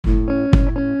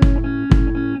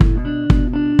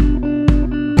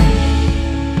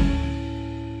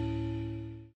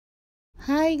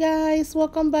Guys,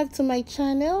 welcome back to my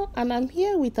channel, and I'm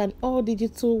here with an all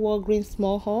digital Walgreen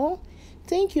small haul.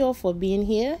 Thank you all for being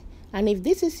here, and if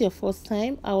this is your first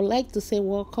time, I would like to say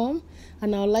welcome,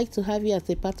 and I would like to have you as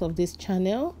a part of this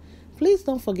channel. Please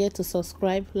don't forget to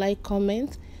subscribe, like,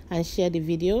 comment and share the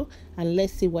video, and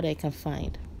let's see what I can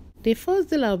find. The first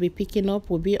deal I'll be picking up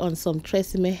will be on some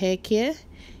Tresemme hair care.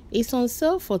 It's on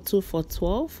sale for 2 for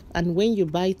 $12, and when you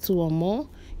buy 2 or more,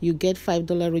 you get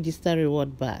 $5 register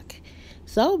reward back.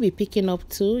 So I'll be picking up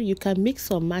 2. You can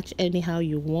mix or match anyhow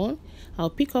you want. I'll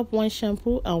pick up 1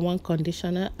 shampoo and 1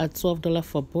 conditioner at $12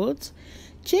 for both.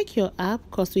 Check your app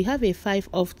because we have a 5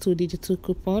 off 2 digital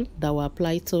coupon that will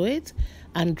apply to it,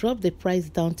 and drop the price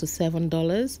down to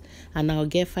 $7, and I'll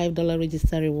get $5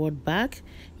 register reward back,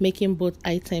 making both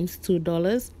items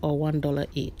 $2 or $1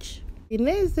 each. The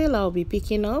next deal I'll be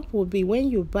picking up will be when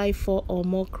you buy 4 or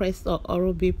more Crest or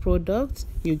Oral-B products,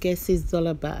 you get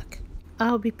 $6 back.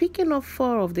 I'll be picking up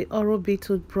 4 of the Oral-B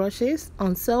toothbrushes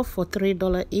on sale for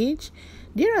 $3 each.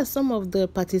 There are some of the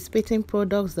participating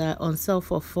products that are on sale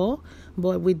for $4,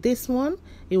 but with this one,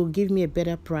 it will give me a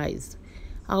better price.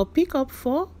 I'll pick up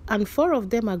 4, and 4 of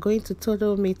them are going to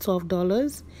total me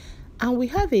 $12. And we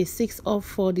have a 6 off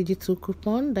 4 digital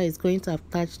coupon that is going to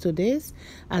attach to this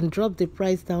and drop the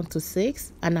price down to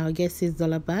 $6, and I'll get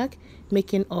 $6 back,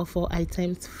 making all 4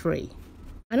 items free.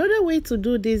 Another way to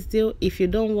do this deal if you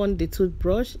don't want the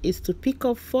toothbrush is to pick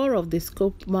up 4 of the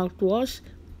Scope mouthwash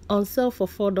on sale for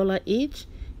 $4 each.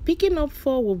 Picking up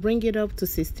 4 will bring it up to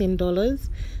 $16,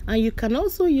 and you can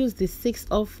also use the 6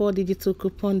 off 4 digital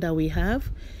coupon that we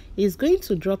have. It's going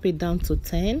to drop it down to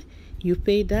 $10. You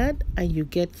pay that and you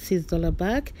get $6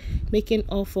 back, making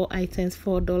all 4 items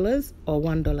 $4 or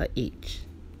 $1 each.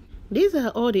 These are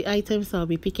all the items I'll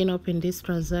be picking up in this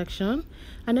transaction,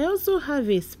 and I also have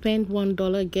a spend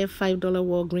 $1 get $5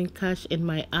 Walgreen cash in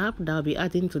my app that I'll be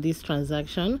adding to this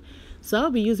transaction. So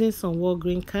I'll be using some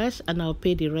Walgreen cash and I'll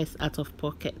pay the rest out of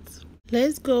pocket.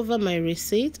 Let's go over my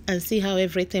receipt and see how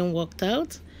everything worked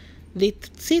out. The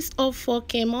 6 off 4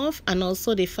 came off, and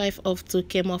also the 5 off 2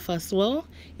 came off as well.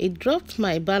 It dropped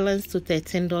my balance to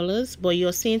 $13, but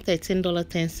you're seeing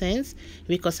 $13.10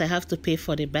 because I have to pay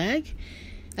for the bag.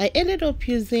 I ended up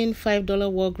using $5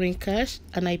 Walgreen cash,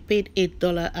 and I paid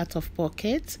 $8 out of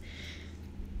pocket.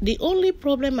 The only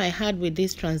problem I had with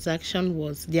this transaction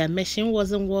was their machine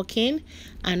wasn't working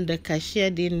and the cashier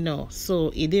didn't know,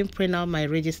 so it didn't print out my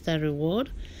register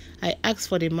reward. I asked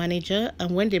for the manager,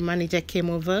 and when the manager came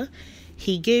over,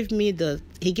 he gave me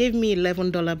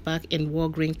 $11 back in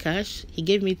Walgreen cash. He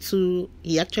gave me 2.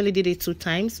 He actually did it 2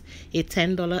 times, a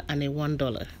 $10 and a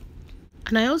 $1.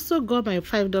 And I also got my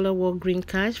 $5 Walgreen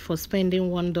cash for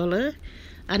spending $1.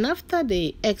 And after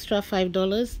the extra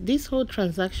 $5, this whole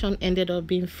transaction ended up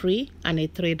being free and a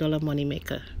 $3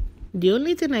 moneymaker. The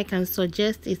only thing I can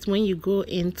suggest is when you go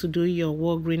in to do your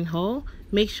Walgreen haul,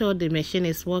 make sure the machine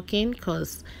is working,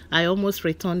 because I almost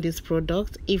returned this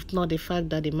product if not the fact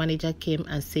that the manager came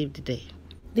and saved the day.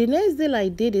 The next deal I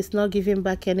did is not giving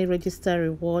back any register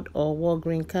reward or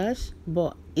Walgreen cash,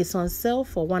 but it's on sale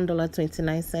for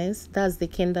 $1.29. That's the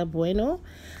Kinder Bueno.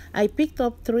 I picked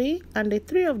up 3, and the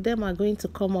 3 of them are going to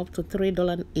come up to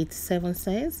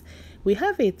 $3.87. We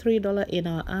have a $3 in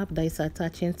our app that is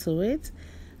attaching to it.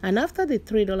 And after the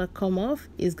 $3 come off,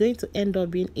 it's going to end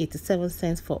up being 87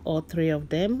 cents for all 3 of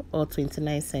them, or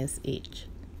 29 cents each.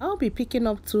 I'll be picking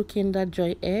up 2 Kinder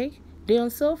Joy egg. They're on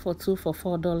sale for 2 for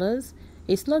 $4.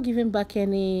 It's not giving back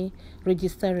any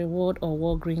register reward or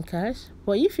Walgreen cash,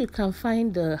 but if you can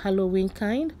find the Halloween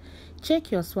kind,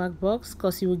 check your swag box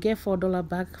because you will get $4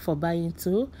 back for buying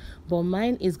 2, but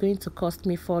mine is going to cost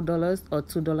me $4 or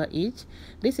 $2 each.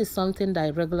 This is something that I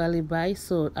regularly buy,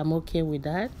 so I'm okay with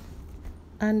that.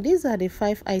 And these are the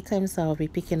 5 items I'll be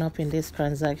picking up in this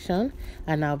transaction,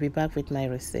 and I'll be back with my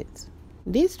receipt.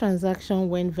 This transaction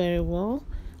went very well.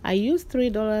 I used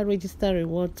 $3 register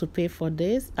reward to pay for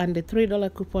this, and the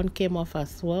 $3 coupon came off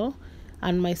as well,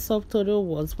 and my subtotal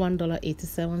was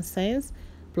 $1.87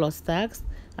 plus tax,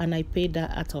 and I paid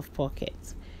that out of pocket.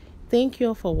 Thank you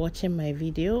all for watching my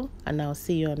video, and I'll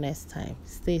see you all next time.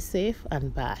 Stay safe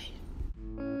and bye.